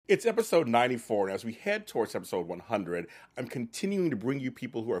It's episode 94, and as we head towards episode 100, I'm continuing to bring you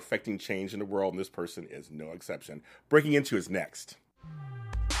people who are affecting change in the world, and this person is no exception. Breaking Into is next.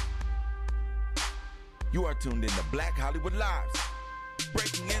 You are tuned in to Black Hollywood Lives.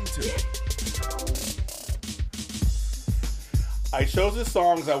 Breaking Into. I chose this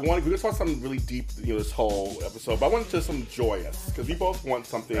song because we're going to talk something really deep, this whole episode, but I wanted to do something joyous, because we both want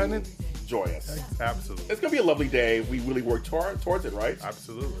something joyous. Absolutely. It's going to be a lovely day. We really work towards it, right?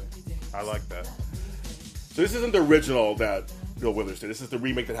 Absolutely. I like that. So this isn't the original that Bill Withers did. This is the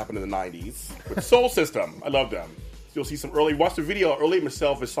remake that happened in the 90s with Soul System. I love them. You'll see some watch the video. Early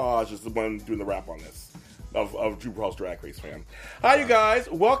Michelle Visage is the one doing the rap on this. Of Drew Carl's Drag Race fan. Hi, you guys.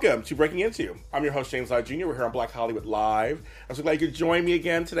 Welcome to Breaking Into. I'm your host, James Lye Jr. We're here on Black Hollywood Live. I'm so glad you could join me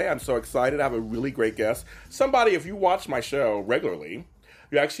again today. I'm so excited. I have a really great guest. Somebody, if you watch my show regularly,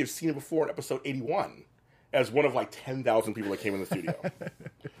 you actually have seen it before in episode 81 as one of like 10,000 people that came in the studio.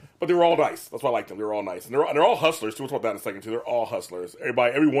 But they were all nice. That's why I liked them. They were all nice. And they're all hustlers, too. We'll talk about that in a second, too. They're all hustlers.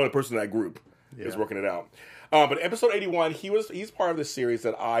 Every one person in that group is working it out. But episode 81, he's part of this series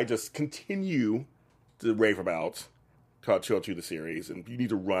that I just continue to rave about, called Chill to the series, and you need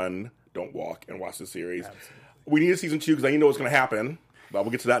to run, don't walk, and watch the series. Absolutely. We need a season 2 because I know what's going to happen, but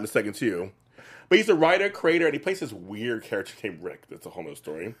we'll get to that in a second too. But he's a writer, creator, and he plays this weird character named Rick. That's a whole nother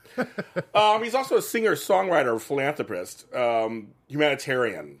story. He's also a singer, songwriter, philanthropist,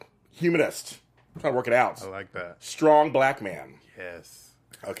 humanitarian, humanist. I'm trying to work it out. I like that. Strong black man. Yes.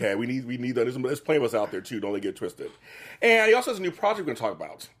 Okay, we need that. There's plenty of us out there too. Don't let it get twisted. And he also has a new project we're going to talk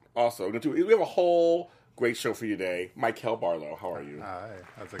about. Also, we have a whole great show for you today. Michael Barlow, how are you? Hi,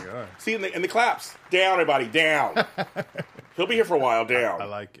 how's it going? See, in the claps. Down, everybody, down. He'll be here for a while, down. I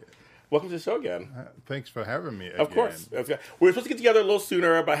like it. Welcome to the show again. Thanks for having me again. Of course. We were supposed to get together a little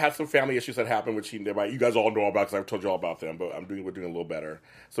sooner, but I had some family issues that happened, which you guys all know about because I've told you all about them, but we're doing a little better.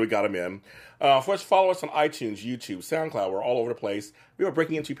 So we got him in. First, follow us on iTunes, YouTube, SoundCloud. We're all over the place. We have a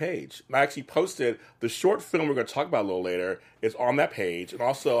Breaking Into page. And I actually posted the short film we're going to talk about a little later is on that page. And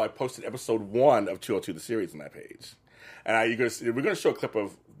also, I posted episode 1 of 202, the series, on that page. And we're going to show a clip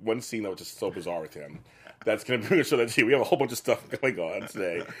of one scene that was just so bizarre with him. That's going to show that to you. We have a whole bunch of stuff going on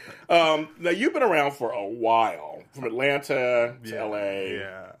today. Now, you've been around for a while, from Atlanta to L.A.,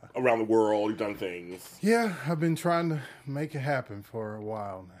 around the world. You've done things. Yeah, I've been trying to make it happen for a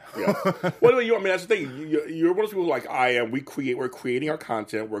while now. Yeah. Well, that's the thing. You're one of those people like I am. We're creating our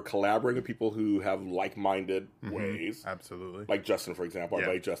content. We're collaborating with people who have like-minded ways. Absolutely. Like Justin, for example. Our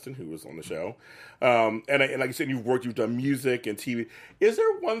buddy Justin, who was on the show. And like you said, you've done music and TV. Is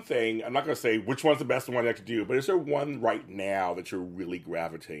there one thing, I'm not going to say which one's the best one to do, but is there one right now that you're really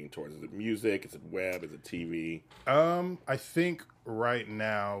gravitating towards? Is it music? Is it web? Is it TV? I think right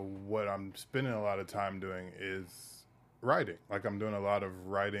now what I'm spending a lot of time doing is writing. Like I'm doing a lot of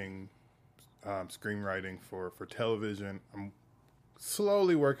writing, screenwriting for television. I'm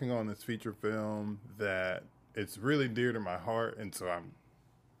slowly working on this feature film that it's really dear to my heart, and so I'm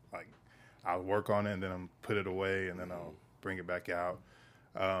like, I'll work on it and then I'll put it away and then I'll bring it back out.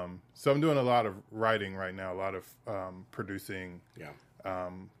 So I'm doing a lot of writing right now, a lot of producing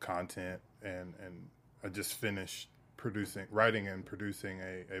content, and I just finished writing and producing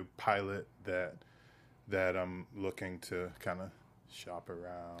a pilot that I'm looking to kind of shop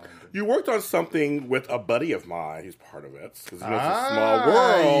around. You worked on something with a buddy of mine who's part of it. Because it's a small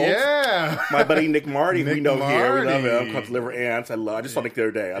world. Yeah. My buddy Nick Marty, we know here. We love him. Called Deliver Ants. I just saw Nick the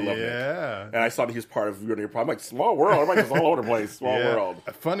other day. I love Nick. And I saw that he was part of your project. I'm like, small world. I'm like, it's all over the place. Small world.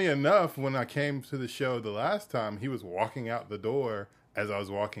 Funny enough, when I came to the show the last time, he was walking out the door as I was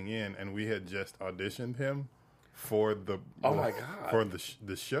walking in, and we had just auditioned him for the for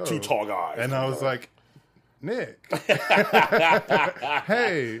the show. Two tall guys. And I was like, Nick,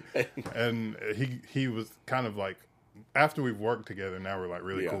 hey, and he was kind of like, after we've worked together, now we're like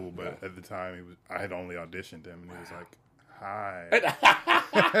really cool. But at the time, I had only auditioned him, and he was like, hi.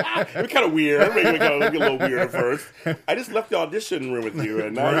 It was kind of weird. It made me kind of look a little weird at first. I just left the audition room with you,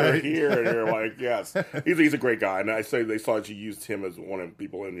 and now you're here, and you're like, yes, he's a great guy. And I say they saw that you used him as one of the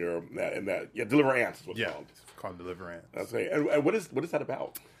people in that Deliver Ants is what it's called. It's called Deliver Ants. That's right. And what is that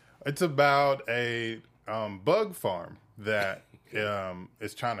about? It's about a bug farm that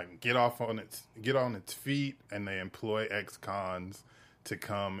is trying to get on its feet, and they employ ex-cons to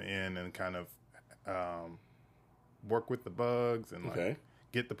come in and kind of work with the bugs and like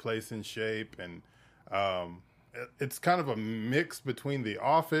get the place in shape. And it's kind of a mix between The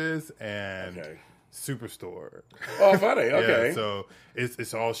Office and Superstore. Oh, funny. Okay. So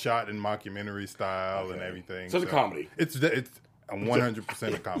it's all shot in mockumentary style and everything. So it's a comedy. It's I'm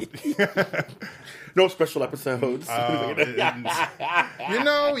 100% a comedy. No special episodes. You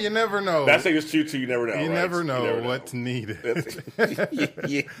never know. That thing is true too. You never know. You right? never know You never what's needed.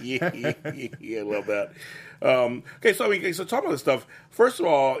 Yeah, I love that. Okay, so talk about this stuff. First of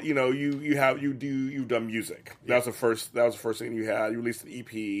all, you've done music. That was the first thing you had. You released an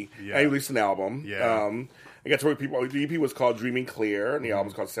EP. Yeah. And you released an album. Yeah. I got to work with people. The EP was called Dreaming Clear, and the album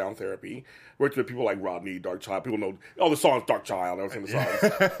was called Sound Therapy. Worked with people like Rodney, Dark Child. People know all the songs, Dark Child. I was saying the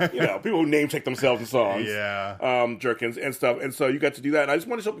songs. People who name check themselves in songs. Yeah. Jerkins and stuff. And so you got to do that. And I just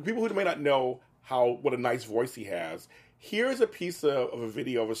want to show people who may not know what a nice voice he has. Here's a piece of a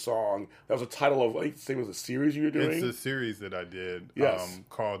video of a song that was a title of, like, same as a series you were doing. It's a series that I did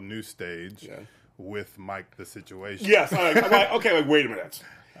called New Stage with Mike the Situation. Yes. I'm like, okay, wait a minute.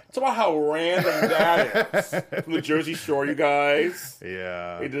 It's about how random that is. From the Jersey Shore, you guys.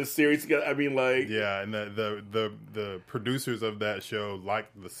 Yeah. They did a series together. I mean, like... Yeah, and the producers of that show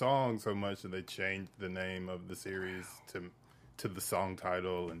liked the song so much that they changed the name of the series to the song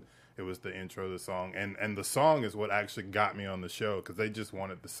title, and it was the intro of the song. And the song is what actually got me on the show, because they just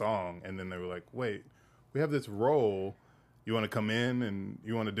wanted the song, and then they were like, wait, we have this role. You want to come in and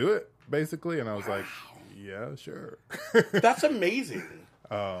you want to do it, basically? And I was like, yeah, sure. That's amazing.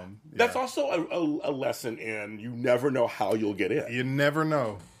 That's Yeah. also a lesson in you never know how you'll get in. You never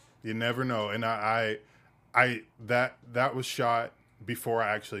know. You never know. And that was shot before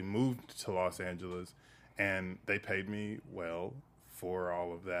I actually moved to Los Angeles, and they paid me well for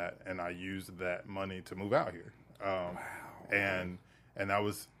all of that, and I used that money to move out here. Wow. And that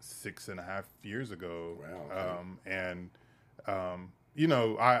was 6.5 years ago. Wow.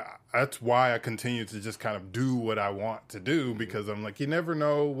 That's why I continue to just kind of do what I want to do, because I'm like, you never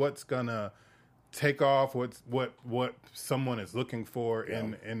know what's gonna take off, what someone is looking for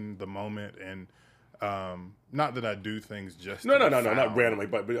in the moment, and not that I do things just No, not randomly,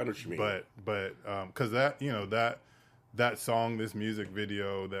 but I know what you mean. but because that song, this music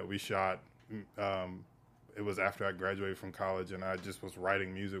video that we shot, it was after I graduated from college, and I just was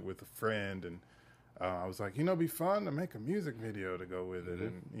writing music with a friend, and I was like, it'd be fun to make a music video to go with it,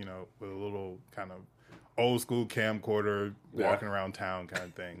 and with a little kind of old school camcorder, walking around town kind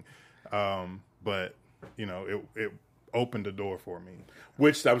of thing. But it opened the door for me.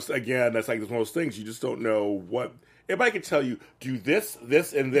 Which that's like one of those things you just don't know what. Everybody can tell you, do this, and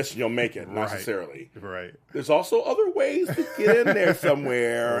this, and you'll make it. Not necessarily. Right. There's also other ways to get in there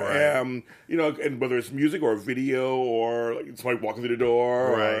somewhere. Right. And whether it's music or a video or like somebody walking through the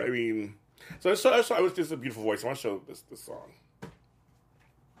door. Right. Or, so it was just a beautiful voice. I want to show this song.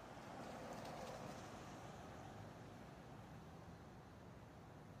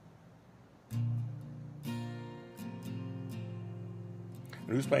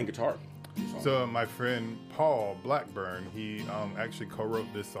 And who's playing guitar? So my friend Paul Blackburn, he actually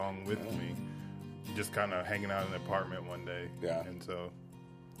co-wrote this song with me, just kind of hanging out in the apartment one day. Yeah. And so...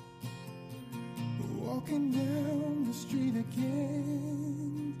 Walking down the street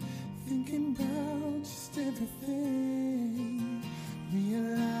again, thinking about just everything.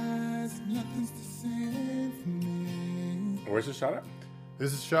 Realize nothing's the same for me. Where's this shot at?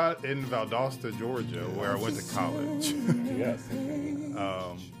 This is shot in Valdosta, Georgia, where I went to college. Yes.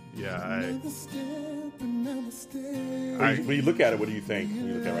 Another step, another step. When you look at it, what do you think when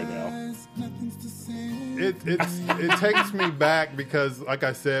you look at it right now? Nothing's the same. It takes me back because, like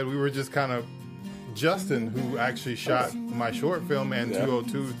I said, we were just kind of... Justin, who actually shot my short film, and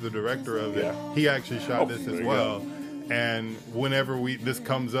 202 is the director of it, he actually shot this as well. And whenever this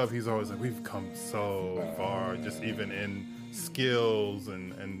comes up, he's always like, we've come so far, just even in skills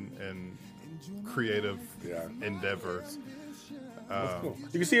and creative endeavors. Cool.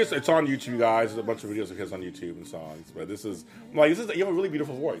 You can see it's on YouTube, guys. There's a bunch of videos of his on YouTube and songs. But you have a really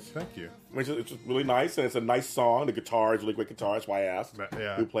beautiful voice. Thank you. I mean, it's just really nice, and it's a nice song. The guitar is really great guitar. That's why I asked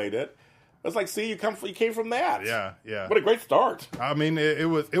who played it. It's like, see, you came from that. Yeah. What a great start. I mean, it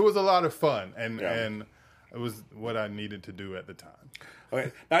was a lot of fun, and it was what I needed to do at the time.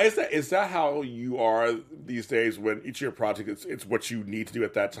 Okay. Now, is that how you are these days? When each of your projects, it's what you need to do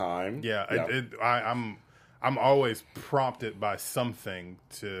at that time. Yeah. I'm always prompted by something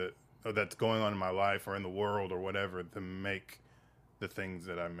that's going on in my life or in the world or whatever to make the things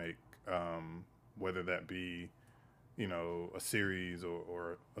that I make, whether that be, a series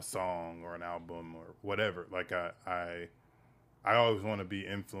or a song or an album or whatever. Like I always want to be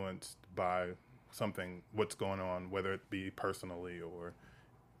influenced by something, what's going on, whether it be personally or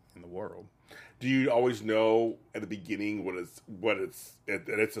in the world. Do you always know at the beginning that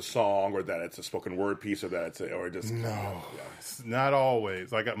it's a song, or that it's a spoken word piece, or that it's It's not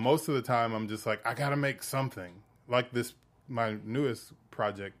always. Like most of the time, I'm just like, I gotta make something like this my newest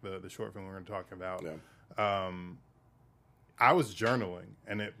project, the short film we're going to talk about. Yeah. I was journaling,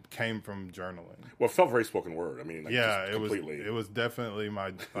 and it came from journaling. Well, it felt very spoken word. I mean, like, Yeah, just completely. it was definitely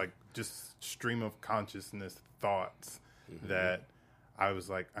my like just stream of consciousness thoughts that I was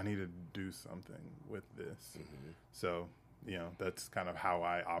like, I need to do something with this. So, that's kind of how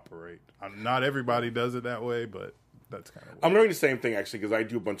I operate. Not everybody does it that way, but that's kind of I'm learning the same thing actually because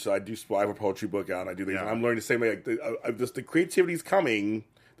I have a poetry book out. I do things. Yeah. And I'm learning the same way. Like, just the creativity's coming,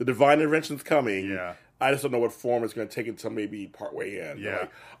 the divine intervention's coming. Yeah. I just don't know what form it's going to take until maybe partway in. Yeah.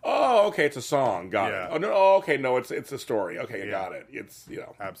 Like, oh, okay, it's a song. Got Yeah. it. Oh no, oh, okay, no, it's a story. Okay, I Yeah. got it. It's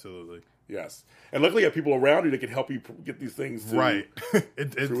absolutely yes. And luckily, you have people around you that can help you get these things to right.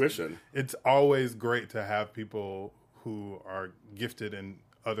 It's fruition. It's always great to have people who are gifted in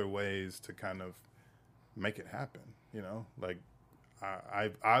other ways to kind of make it happen. Like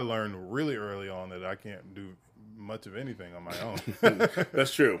I learned really early on that I can't do much of anything on my own.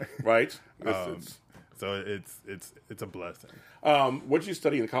 That's true, right? So it's a blessing. What did you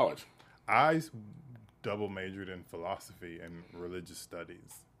study in college? I double majored in philosophy and religious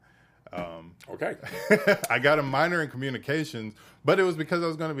studies. Okay. I got a minor in communications, but it was because I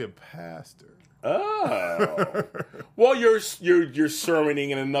was going to be a pastor. Oh, well, you're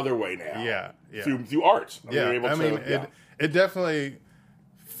sermoning in another way now. Yeah. Through art. Yeah, You're able to, it definitely,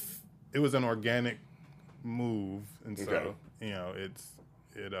 it was an organic move, and so Okay.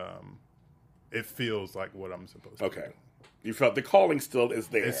 it feels like what I'm supposed to. Okay. You felt the calling still is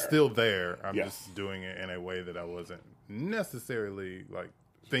there. It's still there. I'm Yes. just doing it in a way that I wasn't necessarily like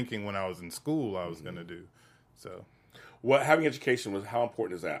thinking when I was in school I was going to do. So, What having education was, how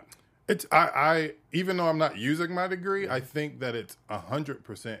important is that? it's I even though I'm not using my degree, I think that it's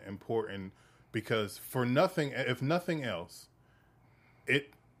 100% important because if nothing else, it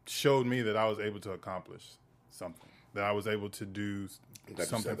showed me that I was able to accomplish something, that I was able to do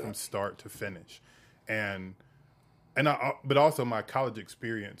something from start to finish, but also my college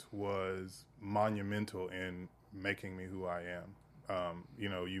experience was monumental in making me who I am.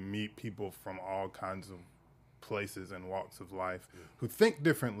 You meet people from all kinds of places and walks of life who think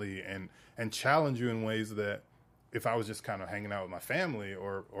differently and challenge you in ways that if I was just kind of hanging out with my family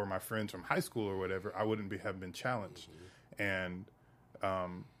or my friends from high school or whatever, I wouldn't have been challenged. And,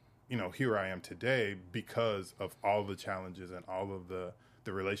 here I am today because of all the challenges and all of the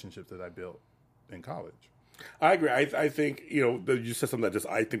relationships that I built in college. I agree. I think, you said something that just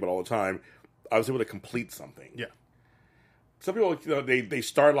I think about all the time. I was able to complete something. Yeah. Some people, they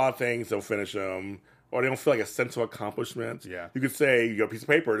start a lot of things, they'll finish them, or they don't feel like a sense of accomplishment. Yeah. You could say, you got a piece of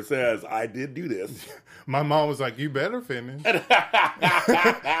paper that says, I did do this. My mom was like, you better finish. And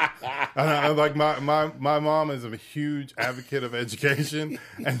I like, my mom is a huge advocate of education,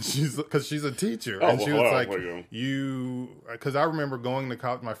 and because she's a teacher. Oh, and she was like, you. Because I remember going to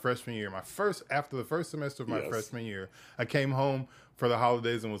college my freshman year, after the first semester of my freshman year, I came home for the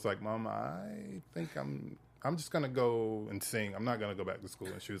holidays and was like, Mom, I think I'm just going to go and sing. I'm not going to go back to school.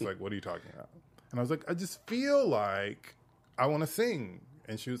 And she was like, what are you talking about? And I was like, I just feel like I want to sing.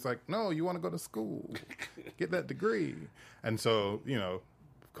 And she was like, no, you want to go to school, get that degree. And so,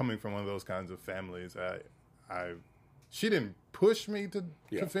 coming from one of those kinds of families, she didn't push me to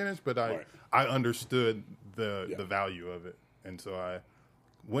finish, but I understood the value of it. And so I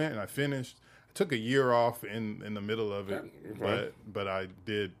went and I finished. I took a year off in the middle of it, but I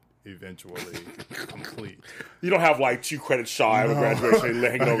did eventually complete. You don't have like 2 credits shy of a graduation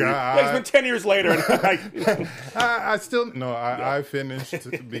hanging over you. It's been 10 years later. And I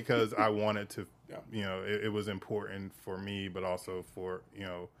finished because I wanted to, it was important for me, but also for,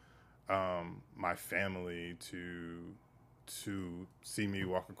 my family to see me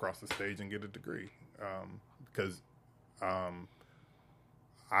walk across the stage and get a degree. Because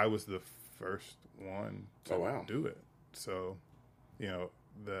I was the first one to do it. So,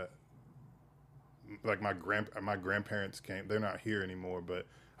 my grandparents came. They're not here anymore, but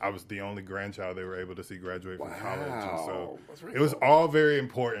I was the only grandchild they were able to see graduate from college, and so it was all very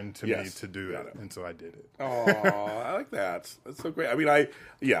important to me to do it, and so I did it. Oh, I like that. That's so great. I mean, I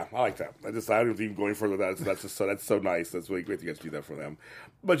like that. I don't even going further than that. That's so nice. That's really great to get to do that for them.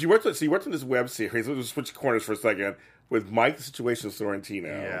 But you worked on this web series. We'll just switch corners for a second with Mike the Situation Sorrentino.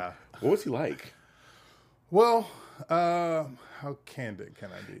 Yeah, what was he like? Well, how candid can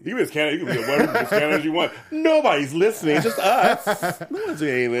I be? You can be as candid as you want. Nobody's listening, just us. No one's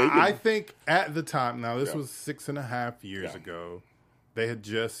doing anything. I think at the time, now this was 6.5 years ago, they had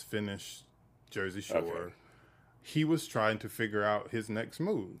just finished Jersey Shore. Okay. He was trying to figure out his next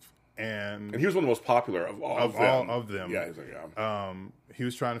move. And he was one of the most popular of all of them. Yeah, he's like, yeah. He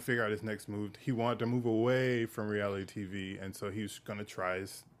was trying to figure out his next move. He wanted to move away from reality TV, and so he was going to try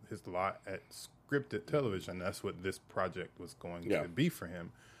his lot at scripted television. That's what this project was going to be for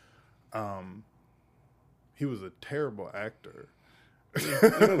him. He was a terrible actor.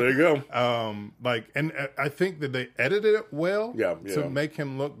 There you go. And I think that they edited it well to make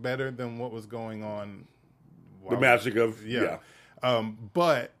him look better than what was going on. The magic of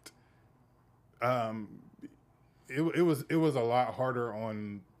but it was a lot harder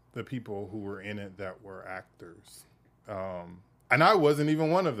on the people who were in it that were actors. And I wasn't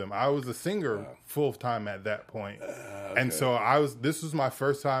even one of them. I was a singer full time at that point. And so this was my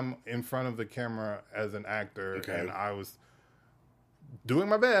first time in front of the camera as an actor. And I was doing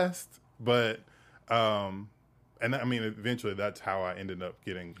my best, but, and I mean, eventually that's how I ended up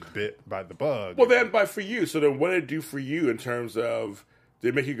getting bit by the bug. Well, for you, so then what did it do for you in terms of, did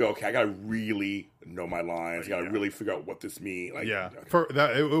it make you go, okay, I got to really know my lines. I got to really figure out what this means. For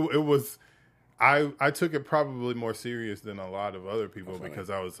that, it was, I took it probably more serious than a lot of other people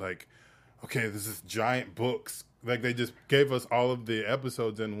because I was like, okay, this is giant books. Like they just gave us all of the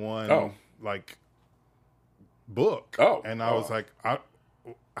episodes in one book. And I was like, I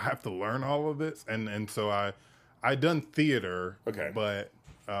have to learn all of this. And so I done theater, but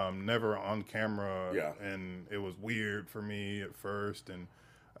never on camera. And it was weird for me at first. And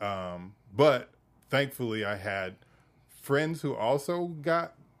but thankfully I had friends who also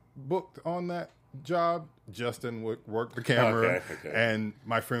got booked on that job. Justin worked the camera, and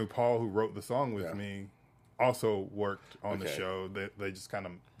my friend Paul, who wrote the song with me, also worked on the show. They just kind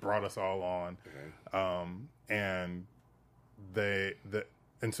of brought us all on, and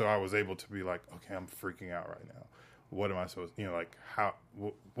and so I was able to be like, okay, I'm freaking out right now. What am I supposed? Like how?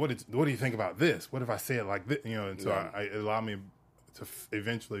 What do you think about this? What if I say it like this? And so it allowed me to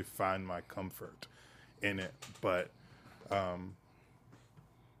eventually find my comfort in it, but.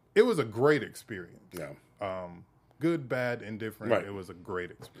 It was a great experience. Good, bad, indifferent. Right. It was a great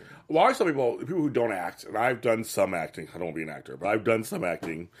experience. Well, I always tell people who don't act, and I've done some acting. I don't want to be an actor, but I've done some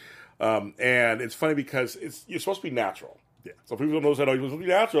acting. And it's funny because you're supposed to be natural. Yeah. So people don't know that, you're supposed to be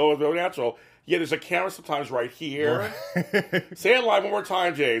natural. It's very natural. Yeah, there's a camera sometimes right here. Say it live one more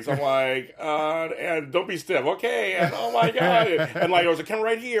time, James. I'm like, and don't be stiff. Okay, and oh my God. And like, there's a camera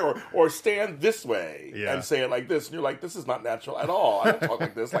right here, or stand this way and say it like this. And you're like, this is not natural at all. I don't talk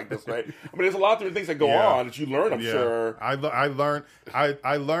like this way. I mean, there's a lot of different things that go on that you learn, I'm sure.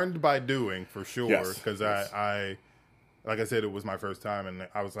 I learned by doing, for sure, because I like I said, it was my first time, and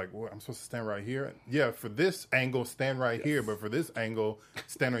I was like, well, I'm supposed to stand right here? Yeah, for this angle, stand right here, but for this angle,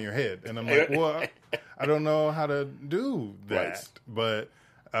 stand on your head. And I'm like, well, I don't know how to do that. But,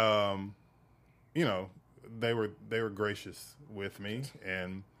 they were gracious with me,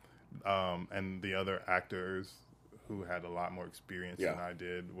 and the other actors who had a lot more experience than I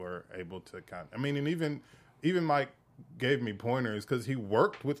did were able to and even Mike gave me pointers because he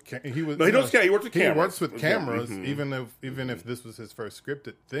worked with he works with cameras. Even if this was his first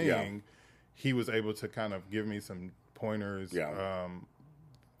scripted thing, he was able to kind of give me some pointers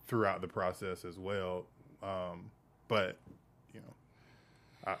throughout the process as well. But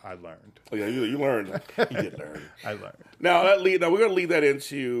I learned. Oh yeah, you learned. You did learn. I learned. Now we're going to lead that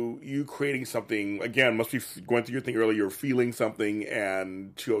into you creating something. Again, must be going through your thing earlier. You're feeling something,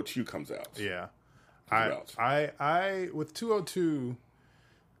 and 202 comes out. Yeah. I with 202,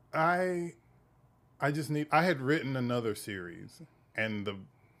 I had written another series, and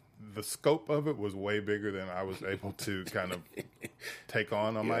the scope of it was way bigger than I was able to kind of take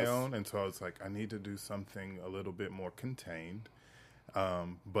on my own, and so I was like, I need to do something a little bit more contained,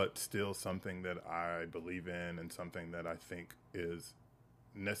 but still something that I believe in and something that I think is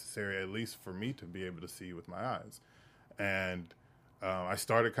necessary, at least for me to be able to see with my eyes, and. I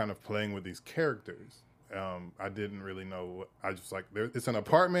started kind of playing with these characters. I didn't really know. I just like, it's an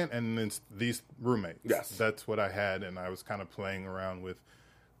apartment and it's these roommates. Yes. That's what I had. And I was kind of playing around with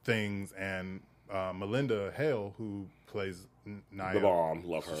things. And Melinda Hale, who plays Naya. The bomb.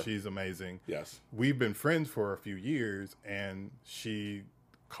 Love her. She's amazing. Yes. We've been friends for a few years. And she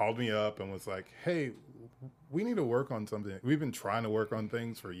called me up and was like, hey, we need to work on something. We've been trying to work on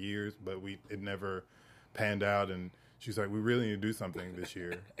things for years, but it never panned out. And she's like, we really need to do something this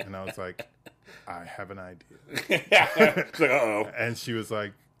year. And I was like, I have an idea. She's like, uh-oh. And she was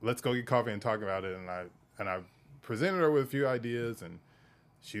like, let's go get coffee and talk about it. And I presented her with a few ideas, and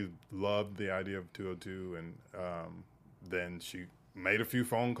she loved the idea of 202. And then she made a few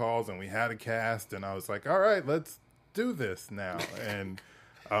phone calls, and we had a cast. And I was like, all right, let's do this now. And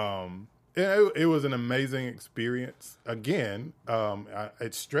It was an amazing experience. Again,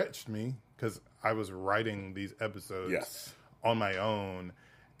 it stretched me because I was writing these episodes on my own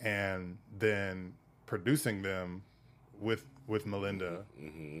and then producing them with Melinda,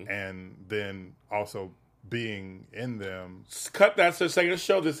 and then also being in them. Cut that for a second. Let's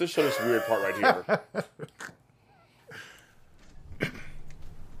show this weird part right here.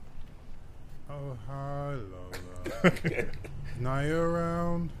 Oh, hi, Lola. Naya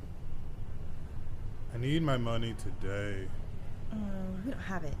around? I need my money today. We don't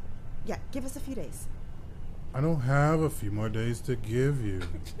have it. Yeah, give us a few days. I don't have a few more days to give you.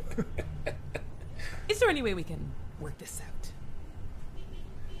 Is there any way we can work this out?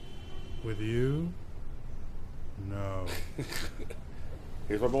 With you? No.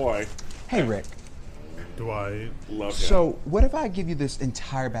 Here's my boy. Hey, Rick. Dwight. Love him. So, what if I give you this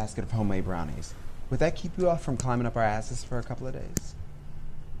entire basket of homemade brownies? Would that keep you off from climbing up our asses for a couple of days?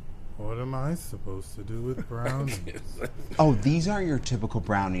 What am I supposed to do with brownies? Oh, these aren't your typical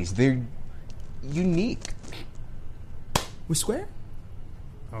brownies. They're unique. We square?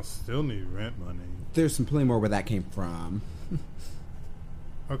 I'll still need rent money. There's some plenty more where that came from.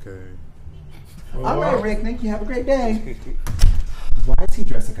 Okay. All right, Rick. Thank you. Have a great day. Why is he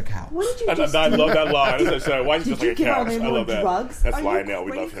dressed like a cow? What did you I just love do? that line. Sorry, why is he Did just you like a give couch? our man I more love that. drugs? That's Are you Lionel.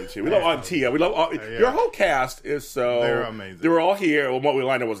 We love crazy? him too. We love Aunt Tia. We love all, your whole cast is so. They're amazing. They were all here. Well,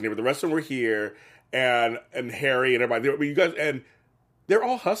 Lionel wasn't here, but the rest of them were here, and Harry and everybody. You guys and they're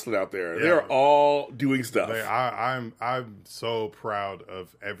all hustling out there. Yeah. They're all doing stuff. I'm so proud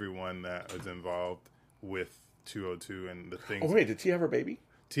of everyone that is involved with 202 and the things. Oh wait, did Tia have her baby?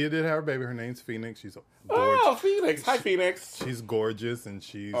 Tia did have her baby. Her name's Phoenix. She's Oh, gorgeous. Phoenix! Hi, Phoenix. She's gorgeous, and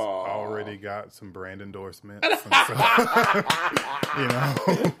she's already got some brand endorsements. And so,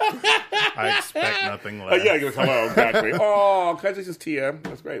 I expect nothing less. Yeah, come on, exactly. Oh, congratulations, Tia.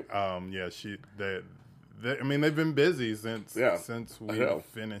 That's great. Yeah, I mean, they've been busy since we know.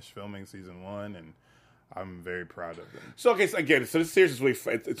 finished filming season 1, and I'm very proud of them. So okay, so again, so this series is really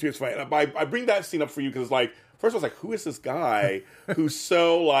fun. It's fun. I bring that scene up for you because, like, first I was like, who is this guy who's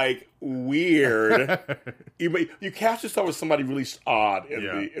so like weird? You cast yourself as somebody really odd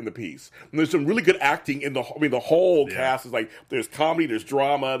in the piece. And there's some really good acting in the. I mean, the whole cast is like there's comedy, there's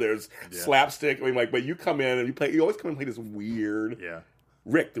drama, there's slapstick. I mean, like, but you come in and you always come in and play this weird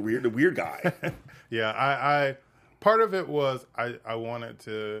Rick, the weird guy. Yeah, I part of it was I wanted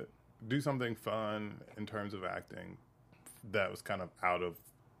to do something fun in terms of acting that was kind of out of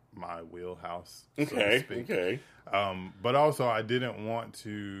my wheelhouse, so to speak. Okay. But also I didn't want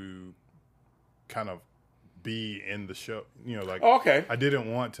to kind of be in the show, I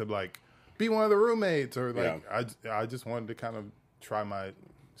didn't want to like be one of the roommates or like I just wanted to kind of try my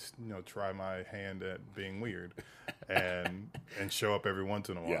hand at being weird and show up every once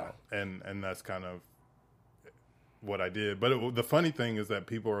in a while. And that's kind of what I did. But the funny thing is that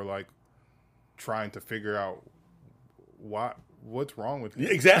people are like trying to figure out what's wrong with him.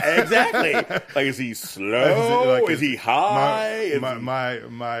 Exactly. Like, is he slow? Is he high?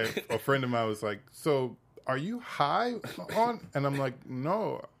 A friend of mine was like, "So are you high on?" And I'm like,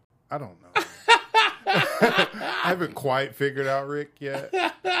 "No, I don't know. I haven't quite figured out Rick yet,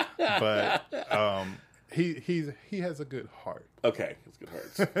 but he has a good heart." Okay, it's good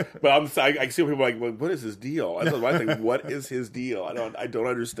hearts. But I see people like, well, what is his deal? I think, what is his deal? I don't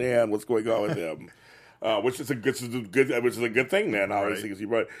understand what's going on with him. Which is a good thing then, obviously, because you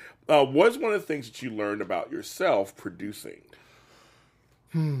brought. What's one of the things that you learned about yourself producing?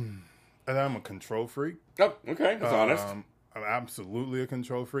 And I'm a control freak. Oh, okay, that's honest. I'm absolutely a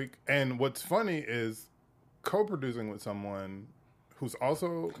control freak. And what's funny is co-producing with someone who's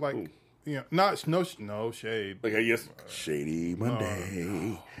also like. Ooh. No shade. Like, yes, Shady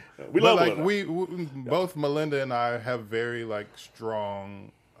Monday. We love like we both Melinda and I have very like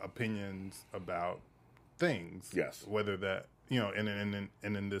strong opinions about things. Yes, whether that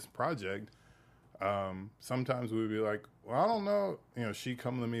in this project, sometimes we would be like, well, I don't know. She'd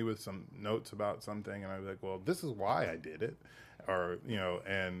come to me with some notes about something, and I'd be like, well, this is why I did it, or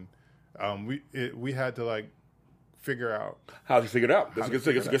and we had to like. Figure out. How'd you figure it out? That's a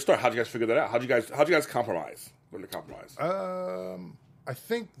good start. How'd you guys figure that out? How'd you guys compromise? Learn to compromise. I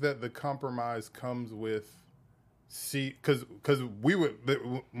think that the compromise comes with because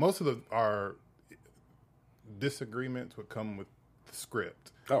most of our disagreements would come with the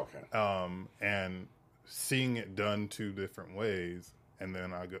script. Oh, okay. And seeing it done 2 different ways, and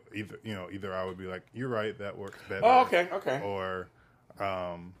then I go either I would be like, you're right, that works better. Oh, okay. Or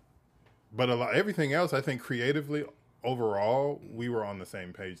but everything else, I think creatively, overall, we were on the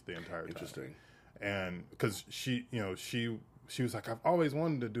same page the entire time. Interesting. And because she she was like, I've always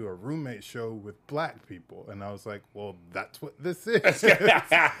wanted to do a roommate show with black people. And I was like, well, that's what this is.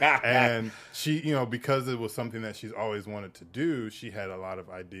 And she, because it was something that she's always wanted to do, she had a lot of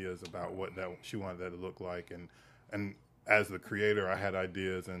ideas about what that she wanted that to look like. And as the creator, I had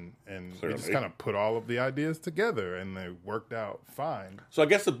ideas, and we just kind of put all of the ideas together, and they worked out fine. So I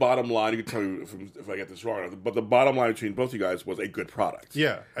guess the bottom line, you can tell me if I get this wrong, but the bottom line between both you guys was a good product.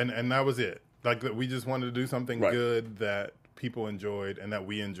 Yeah, and that was it. Like, we just wanted to do something good that people enjoyed and that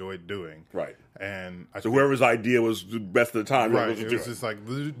we enjoyed doing. Right. And so whoever's idea was the best of the time. Right. It was just like,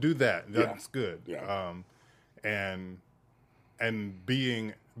 do that. That's good. Yeah. And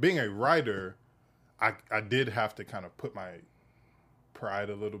being a writer, I did have to kind of put my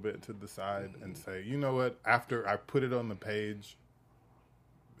pride a little bit to the side and say, you know what? After I put it on the page,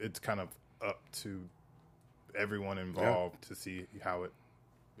 it's kind of up to everyone involved to see how it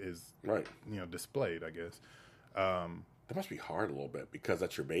is, displayed, I guess. That must be hard a little bit because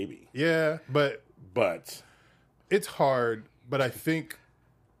that's your baby. Yeah, but it's hard. But I think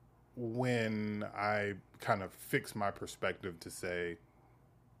when I kind of fix my perspective to say,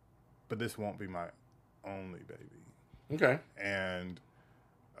 but this won't be my only baby. Okay. And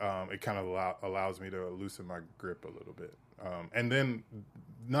it kind of allows me to loosen my grip a little bit. And then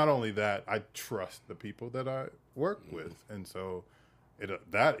not only that, I trust the people that I work with. And so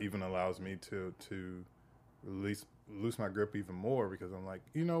that even allows me to loose my grip even more, because I'm like,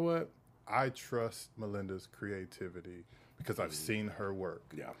 you know what? I trust Melinda's creativity because I've seen her work.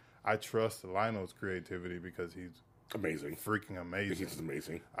 Yeah. I trust Lionel's creativity because he's amazing, freaking amazing. He's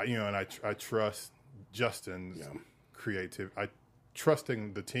amazing. And I trust Justin's creativity.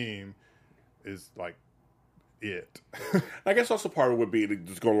 Trusting the team is like it. I guess also part of it would be, to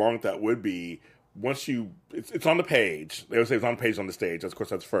just go along with that, would be once it's on the page. They would say it's on the page on the stage. Of course,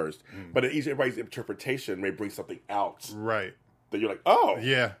 that's first. But everybody's interpretation may bring something out, right? That you're like, oh,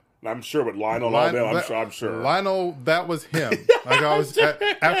 yeah. And I'm sure with Lionel and all them, I'm sure. Lionel, that was him. Like, I was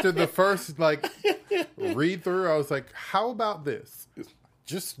after the first read through, I was like, how about this?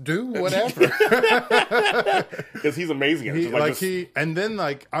 Just do whatever. Because he's amazing at it. And then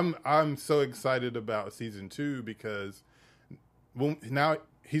I'm so excited about season 2 because now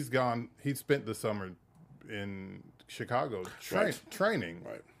he's gone. He spent the summer in Chicago training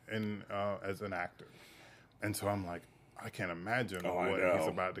as an actor, and so I'm like, I can't imagine what he's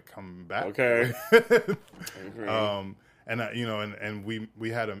about to come back. Okay. And we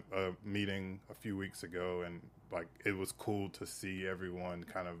had a meeting a few weeks ago, and it was cool to see everyone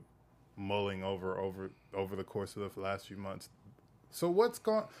kind of mulling over the course of the last few months. So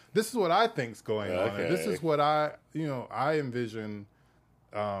this is what I think's going on. And this is what I envision,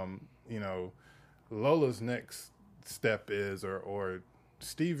 Lola's next step is, or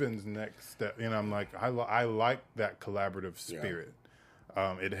Steven's next step. I'm like, I like that collaborative spirit.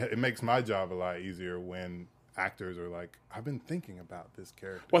 Yeah. It makes my job a lot easier when actors are like, I've been thinking about this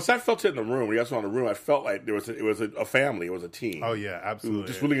character. Once I felt it in the room, when you guys were in the room, I felt like it was a family, it was a team. Oh yeah, absolutely. Who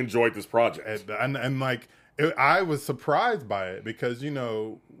just really enjoyed this project, and I was surprised by it because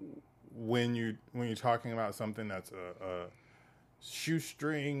when you're talking about something that's a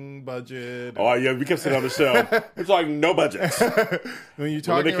shoestring budget. Oh yeah, we kept saying on the show, it's like no budget. When you're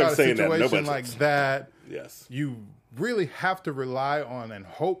talking about a situation like that, yes, you really have to rely on and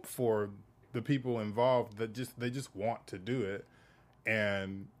hope for the people involved that they just want to do it,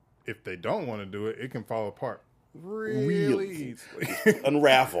 and if they don't want to do it, it can fall apart really easily,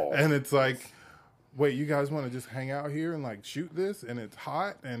 unravel. And it's like, wait, you guys want to just hang out here and shoot this, and it's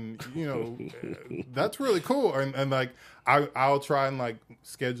hot, and that's really cool. And I'll try and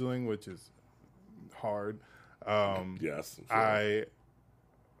scheduling, which is hard. Yes, sure.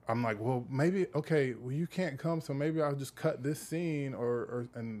 I'm like, well, maybe, okay, well, you can't come, so maybe I'll just cut this scene,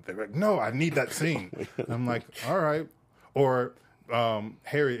 and they're like, no, I need that scene. And I'm like, all right. Or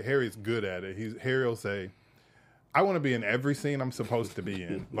Harry's good at it. Harry will say, I want to be in every scene I'm supposed to be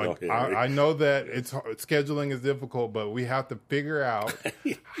in. I know that scheduling is difficult, but we have to figure out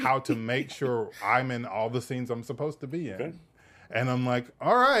how to make sure I'm in all the scenes I'm supposed to be in. Okay. And I'm like,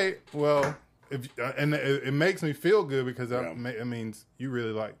 all right, well... it makes me feel good because it means you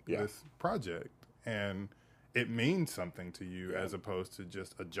really like this project, and it means something to you as opposed to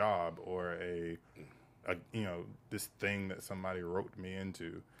just a job or a this thing that somebody roped me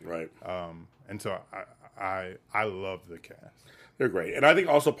into. Right. And so I love the cast. They're great, and I think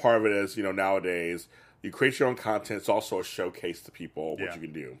also part of it is nowadays you create your own content. It's also a showcase to people what you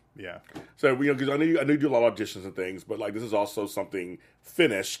can do. Yeah. So because I know you do a lot of auditions and things, but this is also something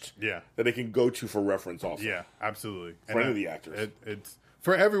finished. Yeah. That they can go to for reference. Also. Yeah, absolutely. For any of the actors. It's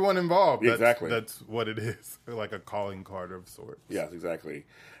for everyone involved. Exactly. That's what it is, like a calling card of sorts. Yes, exactly.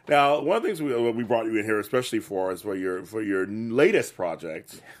 Now, one of the things we brought you in here, especially for your latest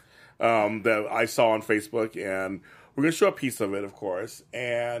project that I saw on Facebook, and we're going to show a piece of it, of course.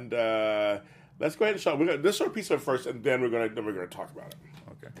 And let's go ahead and show. Let's show a piece of it first, and then we're going to talk about it.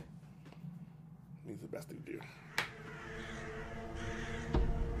 Okay. It's the best thing to do.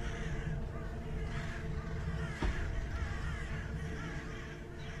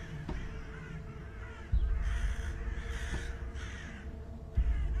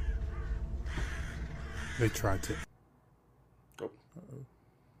 They tried to. Oh.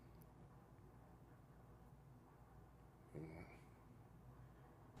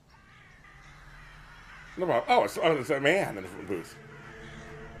 No problem. Oh, it's a man in the booth.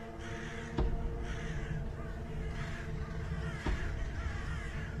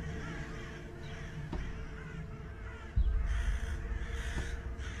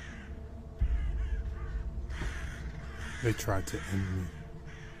 They tried to end me.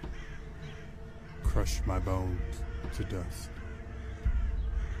 Crush my bones to dust.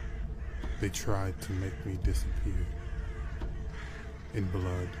 They tried to make me disappear in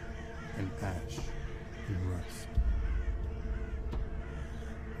blood and ash and rust.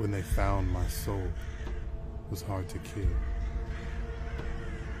 When they found my soul was hard to kill,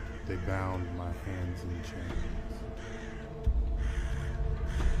 they bound my hands in chains.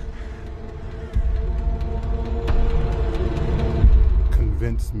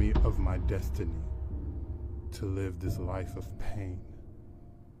 Convinced me of my destiny to live this life of pain.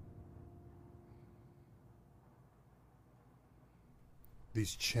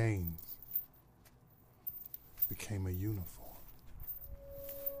 These chains became a uniform,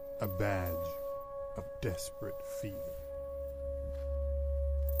 a badge of desperate fear.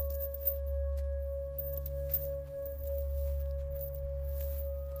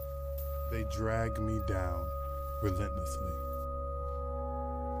 They drag me down relentlessly.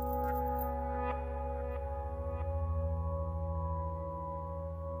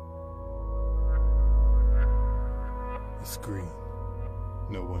 A scream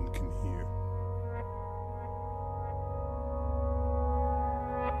no one can hear.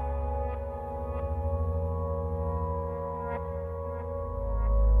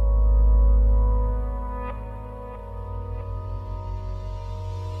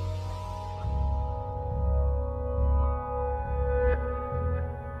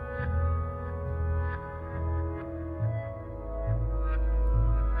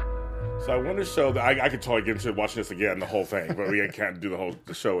 So I want to show that I could totally get into watching this again, the whole thing, but we can't do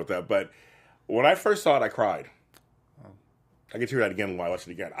the show with that. But when I first saw it, I cried. I get to hear that again when I watch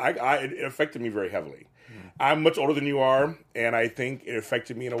it again. It affected me very heavily. I'm much older than you are, and I think it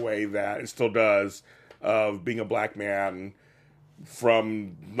affected me in a way that it still does, of being a black man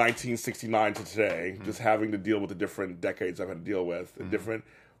from 1969 to today, just having to deal with the different decades I've had to deal with, the different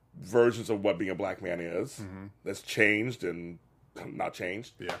versions of what being a black man is. That's changed and not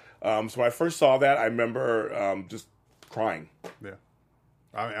changed. Yeah. So when I first saw that, I remember just crying. Yeah.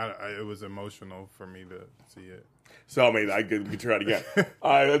 I it was emotional for me to see it. So I mean, I could hear that again.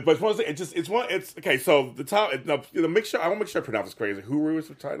 But it's okay. So the top, the mixture. I want to make sure I pronounce this crazy. Huru is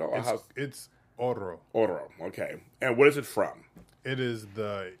the title. It's Oro. Oro. Okay. And what is it from? It is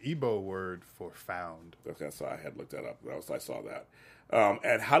the Igbo word for found. Okay, so I had looked that up. I saw that. And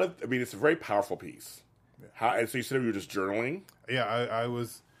it's a very powerful piece. Yeah. And so you said you were just journaling? Yeah, I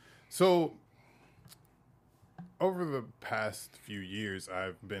was. So over the past few years,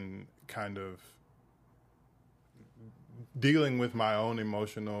 I've been kind of dealing with my own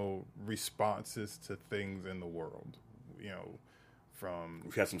emotional responses to things in the world. You know, from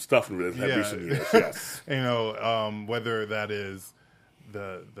we've had some stuff in recent years. Yes, you know, whether that is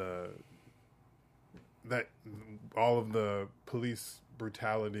that all of the police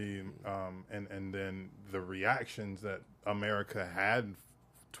brutality, and then the reactions that America had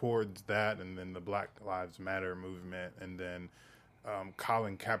towards that, and then the Black Lives Matter movement, and then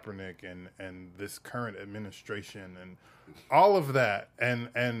Colin Kaepernick and this current administration, and all of that.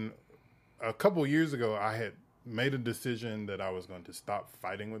 And a couple years ago, I had made a decision that I was going to stop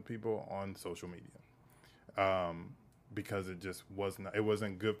fighting with people on social media, because it just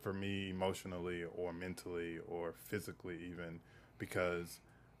wasn't good for me emotionally or mentally or physically even. Because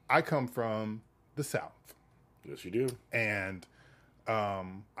I come from the South. Yes, you do. And I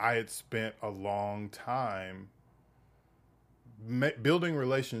had spent a long time building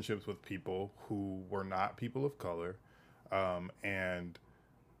relationships with people who were not people of color. And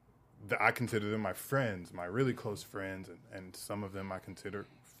I consider them my friends, my really close friends. And some of them I consider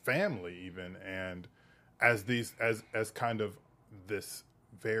family even. And as kind of this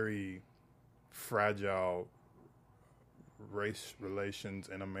very fragile race relations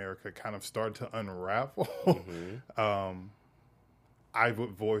in America kind of start to unravel, I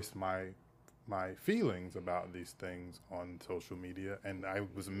would voice my feelings about these things on social media, and I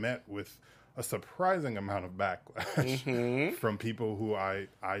was met with a surprising amount of backlash from people who I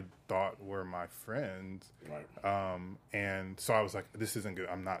thought were my friends. Right. And so I was like, this isn't good.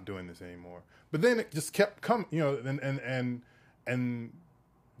 I'm not doing this anymore. But then it just kept coming, you know, and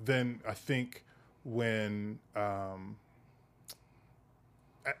then I think when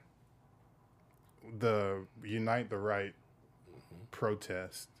the Unite the Right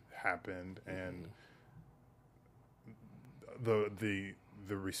protest happened, and the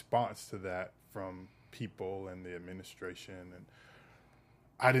response to that from people and the administration, and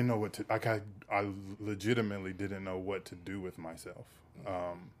I didn't know what to, like, I legitimately didn't know what to do with myself.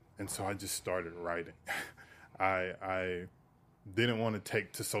 And so I just started writing. I didn't want to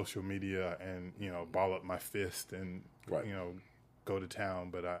take to social media and, you know, ball up my fist and, Right. you know, go to town,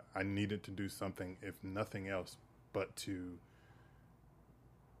 but I needed to do something, if nothing else, but to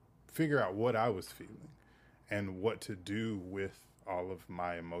figure out what I was feeling and what to do with all of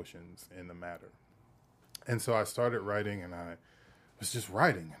my emotions in the matter. And so I started writing, and I was just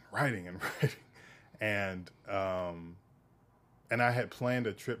writing and writing and writing. And I had planned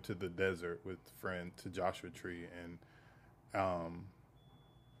a trip to the desert with a friend to Joshua Tree. And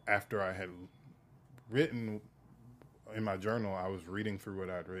after I had written in my journal, I was reading through what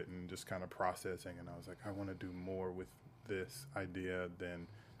I'd written, just kind of processing. And I was like, I want to do more with this idea than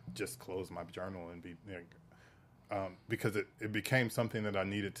just close my journal and be, you know, because it became something that I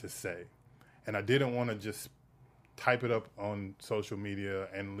needed to say. And I didn't want to just type it up on social media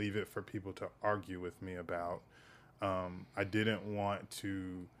and leave it for people to argue with me about. I didn't want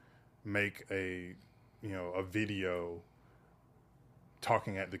to make a video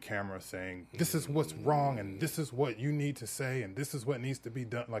talking at the camera saying, this is what's wrong and this is what you need to say and this is what needs to be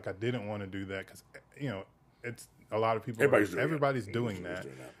done. Like, I didn't want to do that because, you know, it's a lot of people. Everybody's doing that.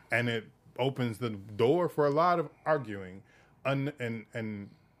 And it opens the door for a lot of arguing. And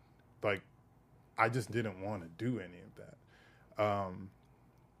like, I just didn't want to do any of that.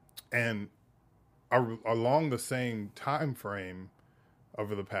 And along the same time frame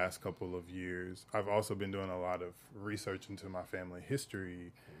over the past couple of years, I've also been doing a lot of research into my family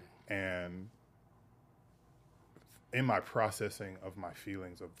history, and in my processing of my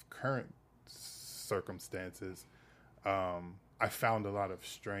feelings of current circumstances, I found a lot of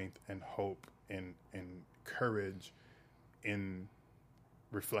strength and hope and courage in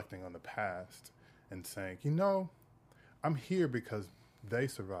reflecting on the past and saying, you know, I'm here because they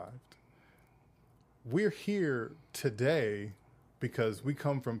survived. We're here today because we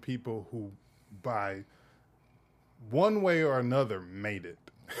come from people who, by one way or another, made it.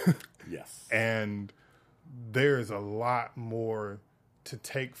 Yes. And there is a lot more to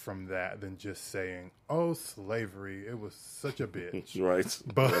take from that than just saying, oh, slavery, it was such a bitch. Right.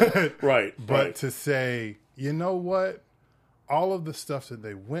 But Right. To say, you know what? All of the stuff that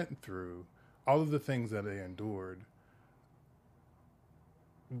they went through, all of the things that they endured,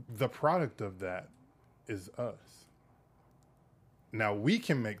 the product of that is us. Now we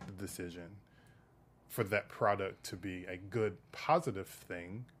can make the decision for that product to be a good, positive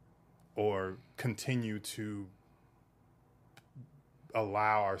thing, or continue to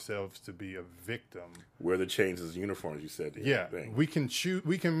allow ourselves to be a victim. Wear the chains as uniforms, you said. Yeah, we can choose.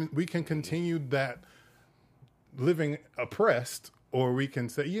 We can continue that living oppressed, or we can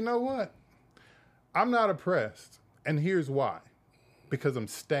say, you know what? I'm not oppressed, and here's why. Because I'm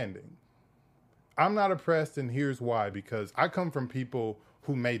standing. I'm not oppressed, and here's why. Because I come from people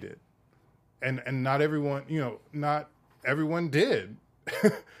who made it. And not everyone, you know, not everyone did.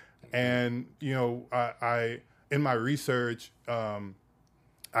 And, you know, I in my research,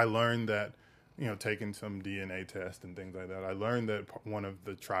 I learned that, you know, taking some DNA tests and things like that, I learned that one of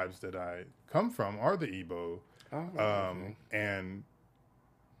the tribes that I come from are the Igbo. And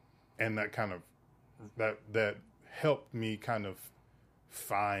that kind of, that helped me kind of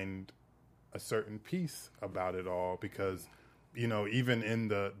find a certain peace about it all, because, you know, even in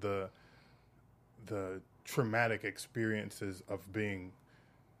the traumatic experiences of being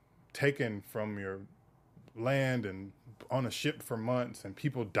taken from your land and on a ship for months, and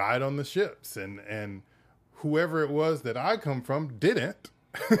people died on the ships, and whoever it was that I come from didn't.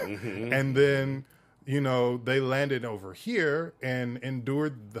 And then, you know, they landed over here and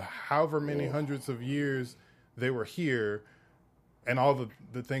endured the however many hundreds of years they were here, and all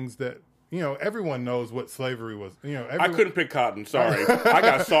the things that, everyone knows what slavery was. I couldn't pick cotton. Sorry, I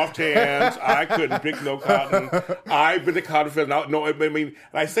got soft hands. I couldn't pick no cotton. I've been to cotton fields. No, I mean, and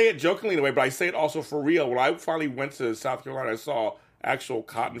I say it jokingly in a way, but I say it also for real. When I finally went to South Carolina, I saw actual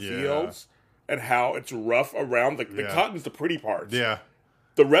cotton fields and how it's rough around. The cotton's the pretty part. Yeah.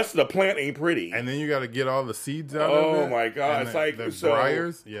 The rest of the plant ain't pretty. And then you got to get all the seeds out of it. Oh, my God. It's like... The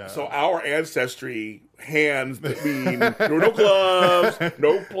briars. Yeah. So our ancestry, hands, there were no gloves,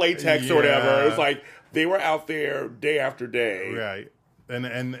 no Playtex or whatever. It's like they were out there day after day. Right.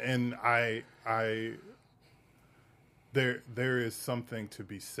 And I there is something to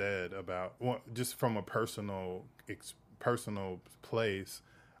be said about, just from a personal place.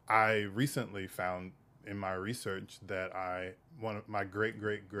 I recently found in my research that one of my great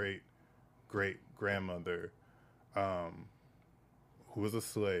grandmother, who was a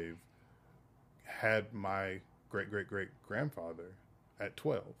slave, had my great grandfather at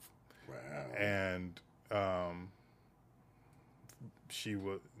 12. Wow. And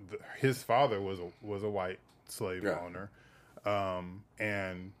his father was a white slave owner,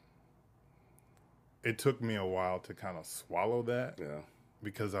 and it took me a while to kind of swallow that,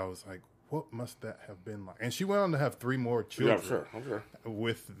 because I was like, what must that have been like? And she went on to have 3 more children. Yeah, I'm sure.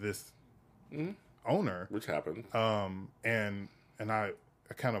 With this owner, which happened. And I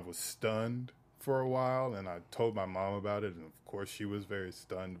kind of was stunned for a while, and I told my mom about it, and of course she was very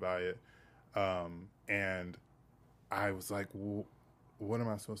stunned by it. And I was like, well, what am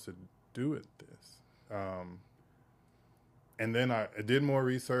I supposed to do with this? And then I did more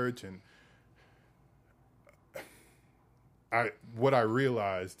research, and what I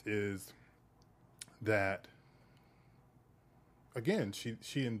realized is that, again, she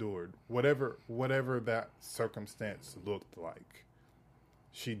endured whatever that circumstance looked like.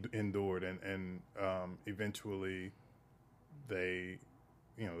 She endured, and eventually they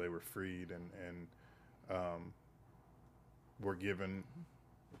were freed and were given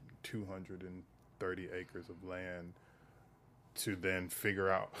 230 acres of land to then figure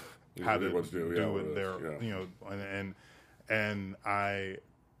out how to do with their, and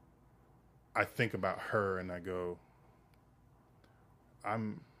I think about her and I go,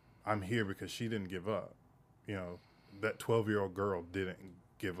 I'm here because she didn't give up. That 12-year-old girl didn't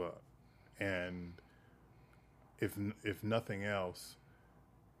give up. And if nothing else,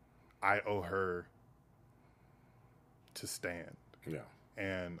 I owe her to stand. Yeah.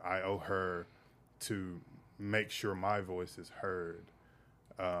 And I owe her to make sure my voice is heard.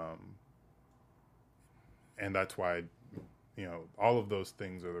 And that's why, all of those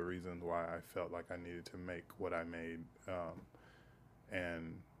things are the reasons why I felt like I needed to make what I made.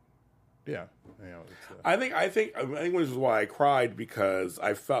 And yeah, I think this is why I cried, because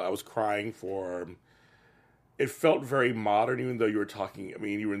I felt I was crying for. It felt very modern, even though you were talking. I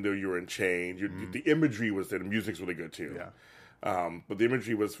mean, even though you were in chains, the imagery was there. The music's really good too. Yeah. But the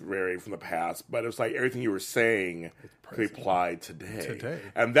imagery was very from the past. But it was like everything you were saying could be applied today.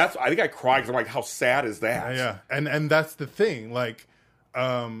 And I think I cried because I'm like, how sad is that? Yeah. And that's the thing. Like,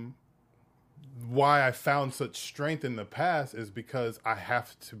 why I found such strength in the past is because I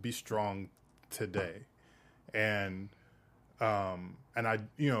have to be strong today. And I,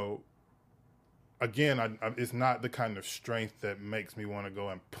 again, it's not the kind of strength that makes me want to go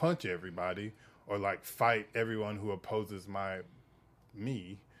and punch everybody or like fight everyone who opposes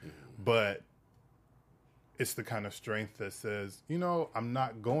me, but it's the kind of strength that says, I'm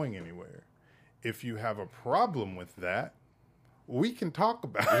not going anywhere. If you have a problem with that, we can talk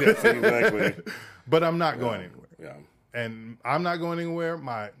about it. Yes, exactly. But I'm not going anywhere. Yeah. And I'm not going anywhere.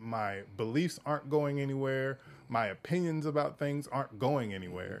 My beliefs aren't going anywhere. My opinions about things aren't going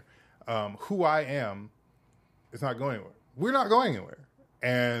anywhere. Who I am is not going anywhere. We're not going anywhere.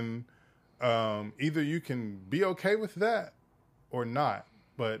 And either you can be okay with that or not.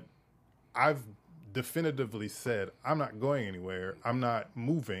 But I've definitively said, I'm not going anywhere. I'm not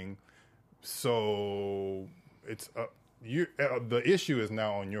moving. So it's the issue is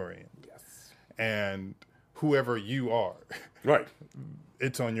now on your end. Yes. And whoever you are, right,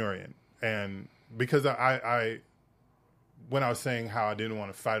 it's on your end. And because I when I was saying how I didn't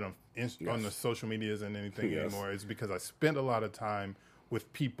want to fight on the social medias and anything anymore, it's because I spent a lot of time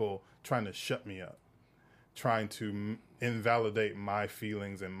with people trying to shut me up, trying to invalidate my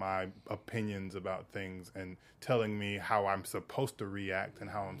feelings and my opinions about things, and telling me how I'm supposed to react and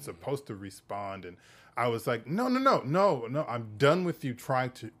how I'm supposed to respond. And I was like, no, I'm done with you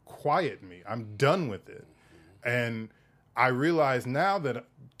trying to quiet me. I'm done with it. And I realize now that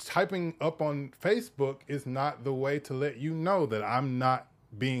typing up on Facebook is not the way to let you know that I'm not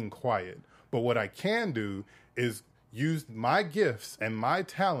being quiet. But what I can do is use my gifts and my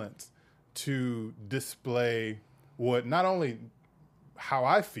talents to display what not only how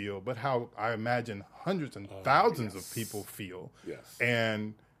I feel, but how I imagine hundreds and thousands of people feel. Yes.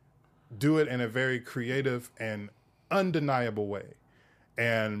 And do it in a very creative and undeniable way.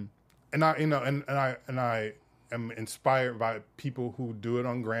 And I am inspired by people who do it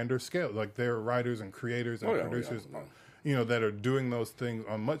on grander scale. Like there are writers and creators and producers, that are doing those things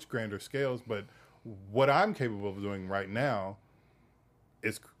on much grander scales. But what I'm capable of doing right now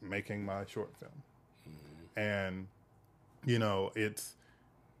is making my short film. And,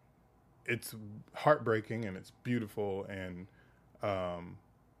 it's heartbreaking and it's beautiful and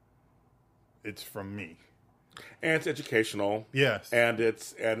it's from me. And it's educational. Yes. And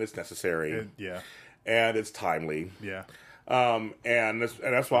it's necessary. And it's timely. Yeah. And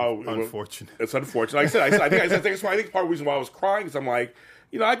that's why unfortunate. It's unfortunate. Like I said, I think part of the reason why I was crying is I'm like,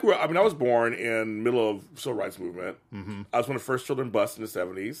 I grew up. I mean, I was born in the middle of civil rights movement. Mm-hmm. I was one of the first children bused in the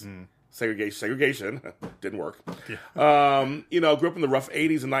 70s. Mm. Segregation didn't work. Yeah. Grew up in the rough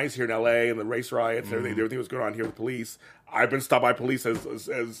 80s and 90s here in LA and the race riots and everything was going on here with police. I've been stopped by police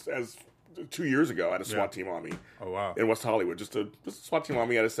as 2 years ago. I had a SWAT team on me. Oh, wow. In West Hollywood. Just a SWAT team on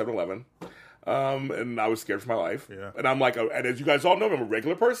me at a 7-Eleven. And I was scared for my life. Yeah. And I'm like, and as you guys all know, I'm a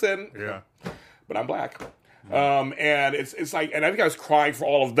regular person. Yeah. But I'm black. And it's like, and I think I was crying for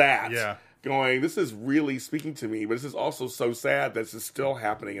all of that. Yeah. Going, this is really speaking to me, but this is also so sad that this is still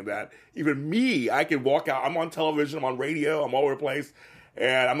happening and that even me, I can walk out, I'm on television, I'm on radio, I'm all over the place,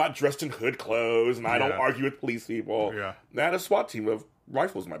 and I'm not dressed in hood clothes, and I don't argue with police people. Yeah. And I had a SWAT team of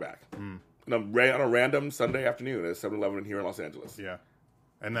rifles in my back. Mm. And I'm on a random Sunday afternoon at 7-Eleven here in Los Angeles. Yeah.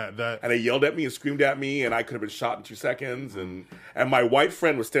 And and they yelled at me and screamed at me, and I could have been shot in 2 seconds. And my white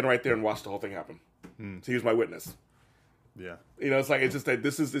friend was standing right there and watched the whole thing happen. Mm. So he was my witness. Yeah. It's like, it's just that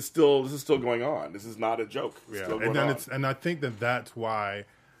this is still going on. This is not a joke. It's still going on. And I think that's why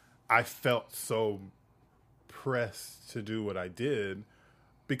I felt so pressed to do what I did,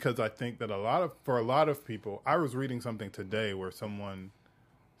 because I think that for a lot of people, I was reading something today where someone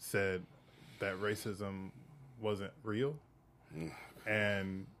said that racism wasn't real.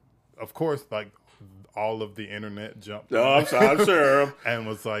 And of course, like all of the internet jumped. Oh, I'm sure. And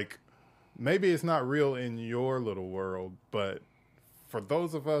was like, maybe it's not real in your little world, but for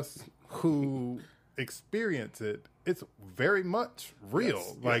those of us who experience it, it's very much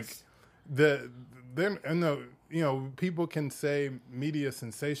real. Yes, People can say media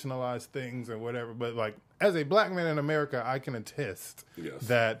sensationalize things or whatever, but like as a black man in America, I can attest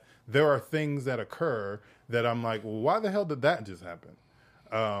that there are things that occur that I'm like, well, why the hell did that just happen?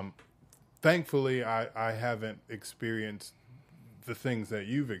 Thankfully, I haven't experienced the things that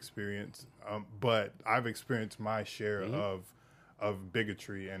you've experienced, but I've experienced my share of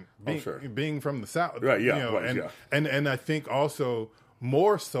bigotry and being from the South, right? Yeah, and I think also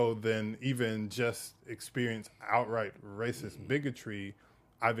more so than even just experience outright racist bigotry,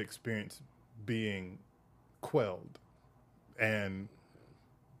 I've experienced being quelled, and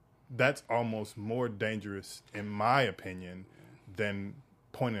that's almost more dangerous, in my opinion, than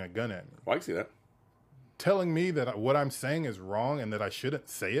pointing a gun at me. Well, I can see that. Telling me that what I'm saying is wrong and that I shouldn't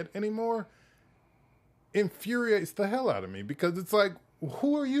say it anymore infuriates the hell out of me, because it's like,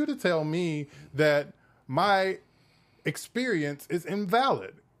 who are you to tell me that my experience is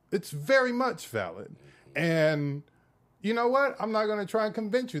invalid? It's very much valid. And you know what? I'm not going to try and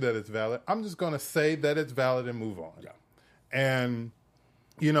convince you that it's valid. I'm just going to say that it's valid and move on. Yeah. And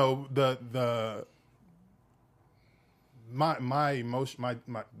my emotion,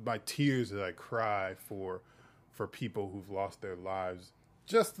 my tears that I cry for people who've lost their lives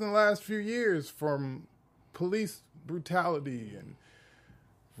just in the last few years from police brutality and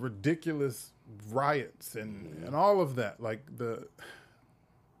ridiculous riots and all of that. Like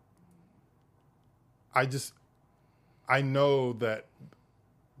I know that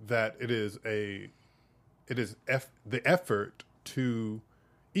it is the effort to,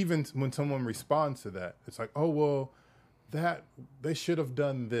 even when someone responds to that, it's like, oh, well, that they should have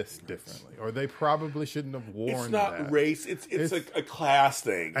done this differently, or they probably shouldn't have worn that. It's not race. It's a class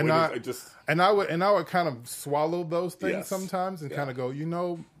thing. And I would kind of swallow those things sometimes and kind of go,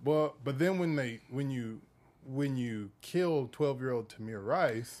 well, but then when you kill 12-year-old Tamir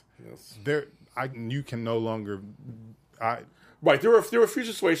Rice, you can no longer. Right. There were a few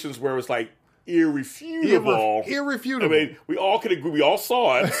situations where it was like irrefutable. Irrefutable. I mean, we all could agree. We all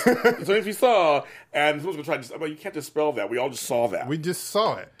saw it. As soon as we saw, and someone's going to try to. You can't dispel that. We all just saw that. We just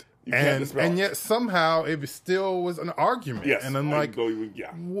saw it. And yet somehow it still was an argument. Yes. And I'm like,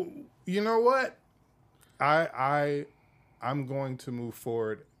 you know what? I'm going to move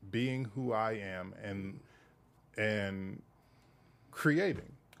forward being who I am and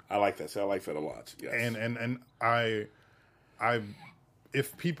creating. I like that. So I like that a lot. Yes. And I,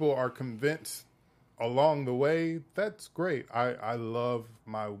 if people are convinced along the way, that's great. I love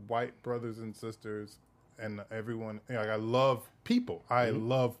my white brothers and sisters and everyone. I love people. I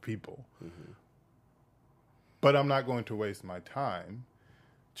love people. But I'm not going to waste my time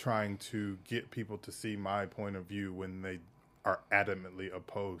trying to get people to see my point of view when they are adamantly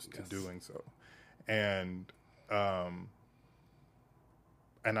opposed to doing so. And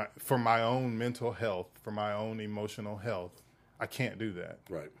for my own mental health, for my own emotional health, I can't do that.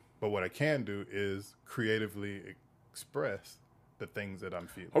 Right. But what I can do is creatively express the things that I'm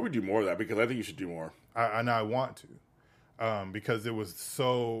feeling. I would do more of that because I think you should do more. I want to, because it was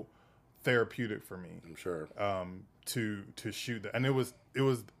so therapeutic for me. I'm sure. To shoot that, and it was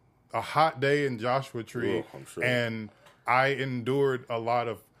a hot day in Joshua Tree, Ooh, I'm sure. and I endured a lot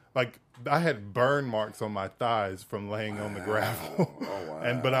of, like, I had burn marks on my thighs from laying on the gravel. Oh,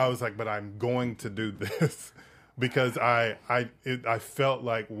 wow. But I was like, but I'm going to do this because I felt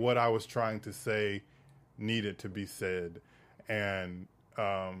like what I was trying to say needed to be said, and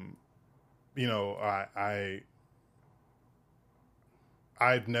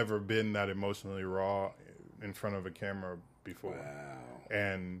I've never been that emotionally raw in front of a camera before. Wow.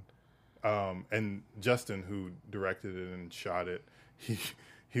 And Justin, who directed it and shot it,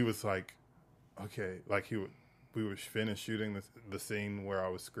 he was like, okay, like we were finished shooting the scene where I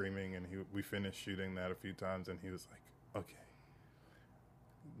was screaming, and we finished shooting that a few times, and he was like, okay,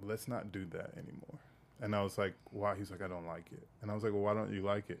 let's not do that anymore. And I was like, why? He's like, I don't like it. And I was like, well, why don't you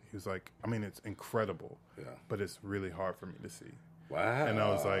like it? He was like, I mean, it's incredible, but it's really hard for me to see. Wow. And I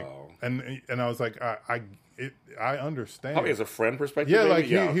was like, and I was like, I understand. Probably as a friend perspective. Yeah,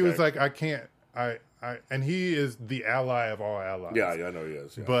 maybe? like he was like, I can't, and he is the ally of all allies. Yeah, I know he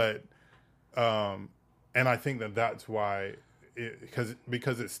is. Yeah. But, and I think that's why,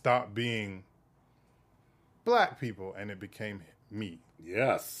 because it stopped being black people and it became me.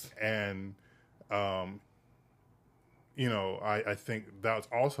 Yes. And, I think that's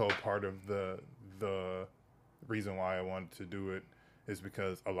also part of the reason why I wanted to do it, is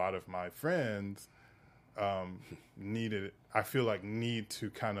because a lot of my friends need to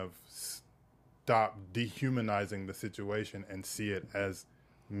kind of stop dehumanizing the situation and see it as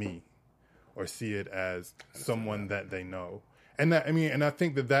me, or see it as someone that they know. And I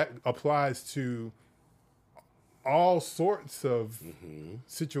think that applies to all sorts of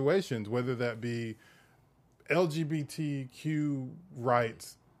situations, whether that be LGBTQ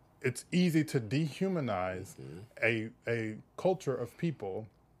rights. It's easy to dehumanize a culture of people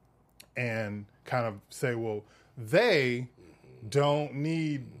and kind of say, well, they don't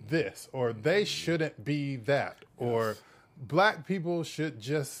need this, or they shouldn't be that, or black people should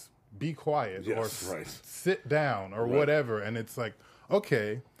just be quiet, or sit down, or whatever. And it's like,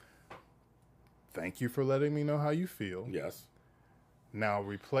 okay, thank you for letting me know how you feel. Yes. Now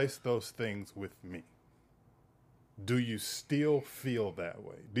replace those things with me. Do you still feel that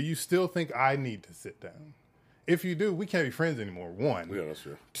way? Do you still think I need to sit down? If you do, we can't be friends anymore. One. Yeah, that's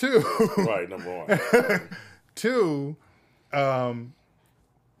true. Two. Right, number one. Two,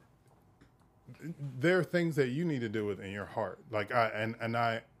 there are things that you need to do within your heart. Like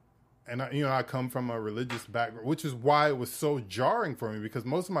I come from a religious background, which is why it was so jarring for me, because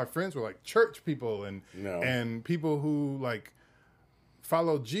most of my friends were like church people and people who like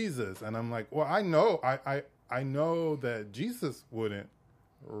follow Jesus, and I'm like, well, I know that Jesus wouldn't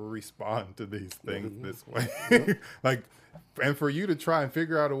respond to these things this way. Like, and for you to try and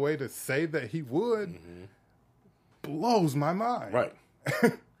figure out a way to say that he would blows my mind. Right.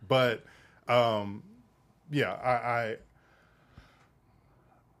 But,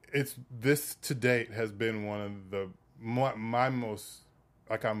 this to date has been one of my most,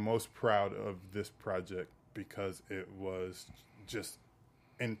 like, I'm most proud of this project, because it was just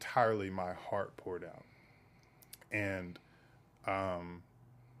entirely my heart poured out. And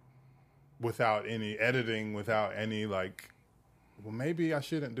without any editing, without any like, well, maybe I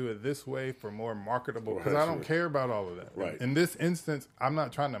shouldn't do it this way for more marketable, because I don't care about all of that. Right. In this instance, I'm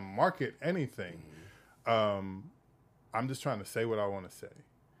not trying to market anything. I'm just trying to say what I want to say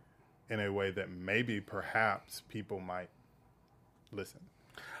in a way that maybe perhaps people might listen.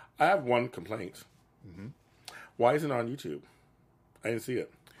 I have one complaint. Why isn't it on YouTube? I didn't see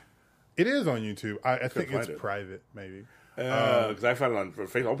it. It is on YouTube. I think it's private, maybe. Because I found it on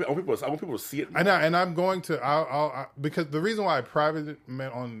Facebook. I want people to see it. And I'm going to. Because the reason why I privated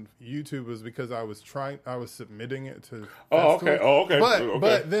it on YouTube was because I was submitting it to. Okay.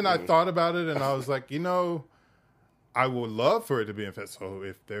 But then I thought about it, and I was like, I would love for it to be in festivals. So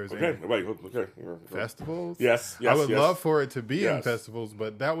if there's Okay, any wait, okay. festivals, Yes, I would yes. love for it to be in Yes. festivals,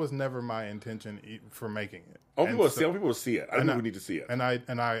 but that was never my intention for making it. I want And people to so- see. I want people to see it. I and think we need to see it. And I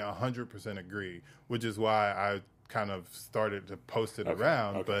 100% agree, which is why I kind of started to post it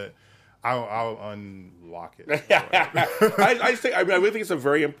around. okay. But I'll unlock it. I think. I mean, I really think it's a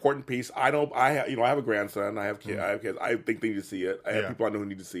very important piece. I know. I have a grandson. I have kids. I have kids. I think they need to see it. I have Yeah. people I know who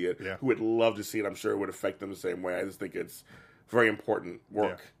need to see it. Yeah. Who would love to see it. I'm sure it would affect them the same way. I just think it's very important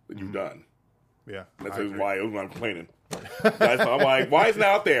work that you've done. Yeah, That's I agree. why I'm complaining. I'm like, why isn't it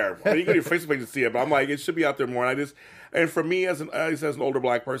out there? I mean, you go to your Facebook page to see it, but I'm like, it should be out there more. And for me as an older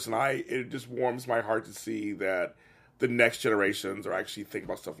black person, it just warms my heart to see that the next generations are actually thinking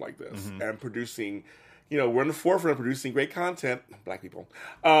about stuff like this and producing. We're in the forefront of producing great content, black people,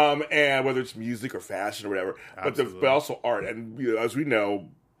 and whether it's music or fashion or whatever, but also art. And as we know,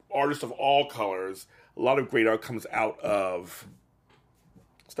 artists of all colors, a lot of great art comes out of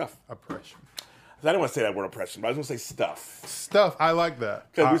stuff. Oppression. I didn't want to say that word oppression, but I was going to say stuff. I like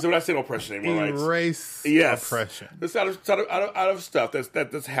that. Because we're not saying oppression anymore, right? Erase Yes. oppression. It's out of stuff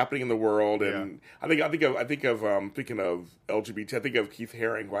that's happening in the world, and I think of thinking of LGBT. I think of Keith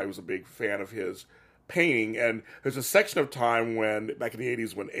Haring, who I was a big fan of his painting. And there's a section of time when back in the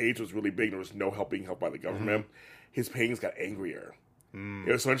 80s when AIDS was really big, and there was no help by the government. His paintings got angrier.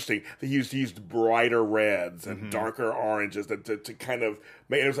 It was so interesting. He used brighter reds and darker oranges to kind of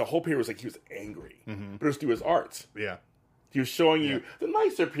make. It was a whole period. It was like he was angry, but it was through his art. Yeah. He was showing you the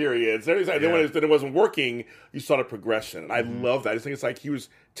nicer periods. And then when it wasn't working, you saw the progression. And I love that. I just think it's like he was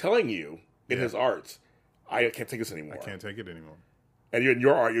telling you in his art, I can't take this anymore. I can't take it anymore. And in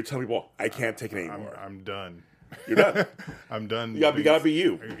your art, you're telling people, I can't take it anymore. I'm done. You're done. I'm done. You gotta be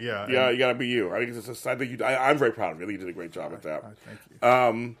you. Yeah. You gotta be you. I think I'm very proud of you. I think you did a great job at that. Thank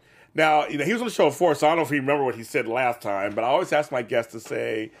you. Now, he was on the show before, so I don't know if you remember what he said last time, but I always ask my guests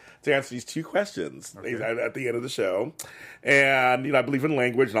to answer these two questions at the end of the show. And, I believe in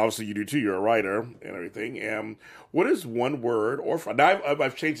language, and obviously you do too. You're a writer and everything. And what is one word now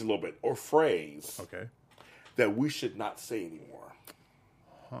I've changed it a little bit, or phrase that we should not say anymore?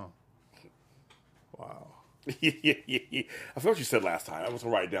 Wow. I forgot what you said last time. I was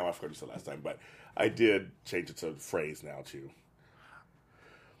going to write it down. I forgot what you said last time, but I did change it to phrase now too.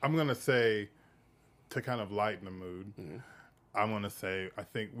 I'm going to say, to kind of lighten the mood, I'm going to say, I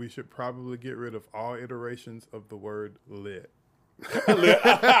think we should probably get rid of all iterations of the word lit.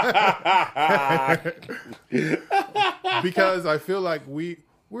 Because I feel like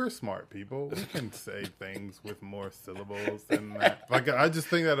we're smart people. We can say things with more syllables than that. Like, I just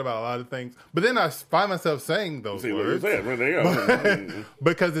think that about a lot of things. But then I find myself saying those words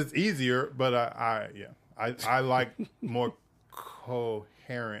because it's easier. But I like more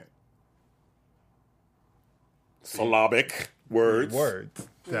coherent syllabic words.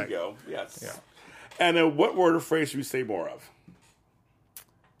 There you go. Yes. Yeah. And then what word or phrase should we say more of?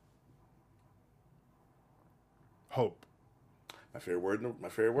 Hope. My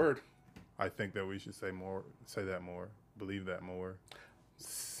favorite word. I think that we should say that more, believe that more,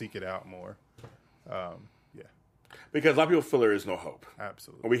 seek it out more. Because a lot of people feel there is no hope.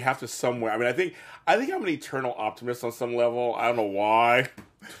 Absolutely. And we have to somewhere. I mean, I think I'm an eternal optimist on some level. I don't know why. I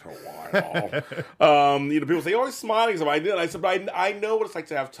don't know why at all. People say, always smiling. So I did. I said, but I know what it's like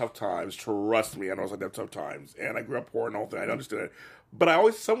to have tough times. Trust me, I know it's like to have tough times. And I grew up poor and all that. I understood it. But I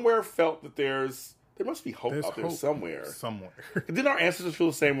always somewhere felt that there must be hope out there somewhere. Didn't our ancestors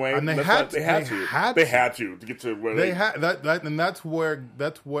feel the same way? And they had to get to where they had that, and that's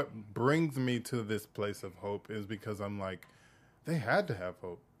what brings me to this place of hope, is because I'm like, they had to have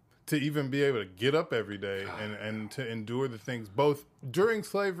hope to even be able to get up every day and to endure the things both during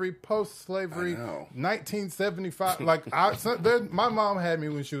slavery, post slavery, 1975. Like my mom had me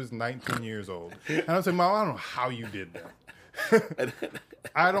when she was 19 years old, and I was like, Mom, I don't know how you did that.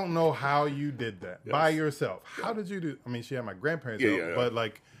 I don't know how you did that by yourself. How did you do? I mean, she had my grandparents help, but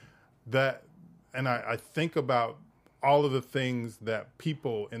like that, and I think about all of the things that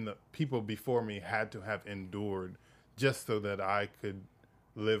people before me had to have endured just so that I could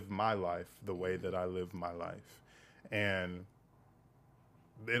live my life the way that I live my life. And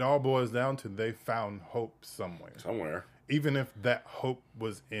it all boils down to they found hope somewhere. Even if that hope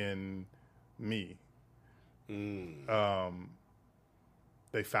was in me.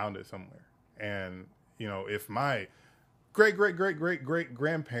 They found it somewhere. And, if my great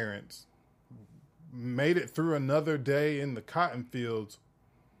grandparents made it through another day in the cotton fields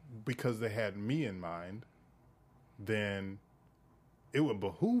because they had me in mind, then it would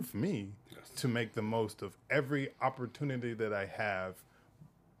behoove me to make the most of every opportunity that I have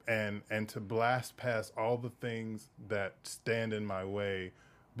and to blast past all the things that stand in my way,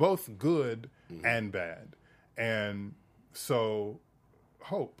 both good and bad. And so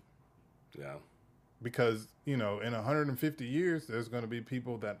hope. Yeah. Because, in 150 years, there's going to be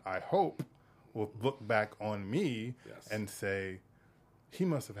people that I hope will look back on me and say, he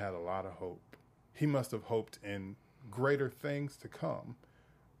must have had a lot of hope. He must have hoped in greater things to come,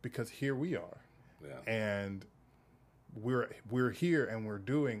 because here we are. Yeah. And we're here and we're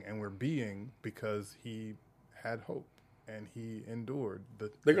doing and we're being because he had hope and he endured.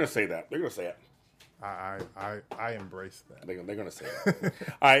 They're going to say that. They're going to say it. I embrace that. They're going to say that.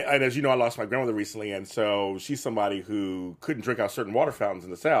 And as you know, I lost my grandmother recently, and so she's somebody who couldn't drink out certain water fountains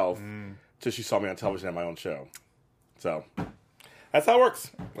in the South till she saw me on television at my own show. So that's how it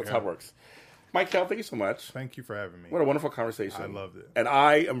works. That's how it works. Mike Kell, thank you so much. Thank you for having me. What a wonderful conversation. I loved it. And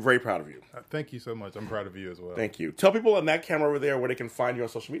I am very proud of you. Thank you so much. I'm proud of you as well. Thank you. Tell people on that camera over there where they can find you on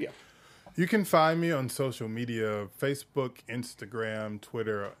social media. You can find me on social media, Facebook, Instagram,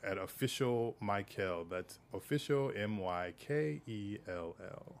 Twitter, at Official Mykel. That's Official, Mykel.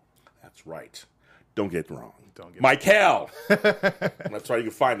 That's right. Don't get it wrong. Don't get Mykel. That's right. You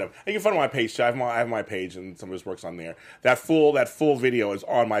can find them. And you can find them on my page. I have my page, and some of his work's on there. That full video is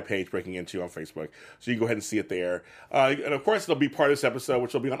on my page, Breaking Into, on Facebook. So you can go ahead and see it there. And of course, it'll be part of this episode,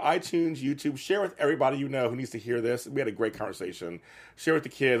 which will be on iTunes, YouTube. Share with everybody you know who needs to hear this. We had a great conversation. Share with the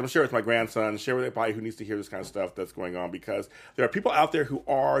kids. I'm going to share with my grandson. Share with everybody who needs to hear this kind of stuff that's going on, because there are people out there who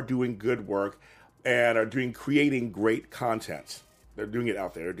are doing good work and are creating great content. They're doing it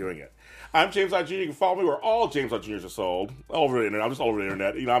out there. They're doing it. I'm James Lott Jr. You can follow me where all James Lott Jr.'s are sold. All over the internet. I'm just all over the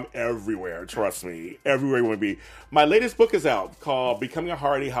internet. I'm everywhere. Trust me. Everywhere you want to be. My latest book is out called Becoming a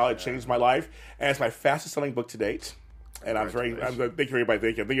Hardy, How It Changed My Life. And it's my fastest selling book to date. And thank you everybody.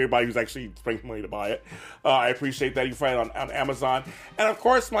 Thank you everybody who's actually spending money to buy it. I appreciate that. You can find it on Amazon. And of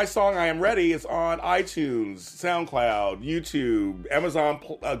course, my song I Am Ready is on iTunes, SoundCloud, YouTube, Amazon,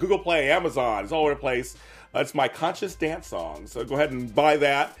 Google Play, Amazon. It's all over the place. It's my conscious dance song. So go ahead and buy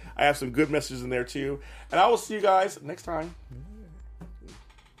that. I have some good messages in there too. And I will see you guys next time.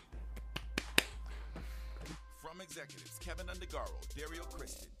 From executives Kevin Undergaro, Dario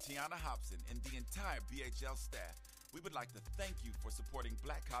Christian, Tiana Hobson, and the entire BHL staff, we would like to thank you for supporting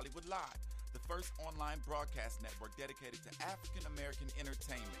Black Hollywood Live, the first online broadcast network dedicated to African American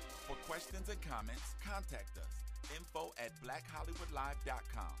entertainment. For questions and comments, contact us.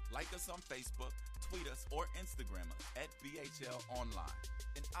 info@blackhollywoodlive.com. Like us on Facebook, tweet us, or Instagram us at BHL Online.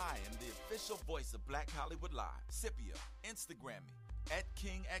 And I am the official voice of Black Hollywood Live, Scipio. Instagram me at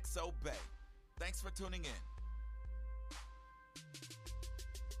KingXOBay. Thanks for tuning in.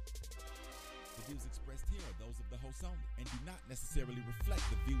 The views expressed here are those of the host only and do not necessarily reflect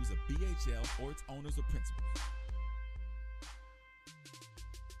the views of BHL or its owners or principals.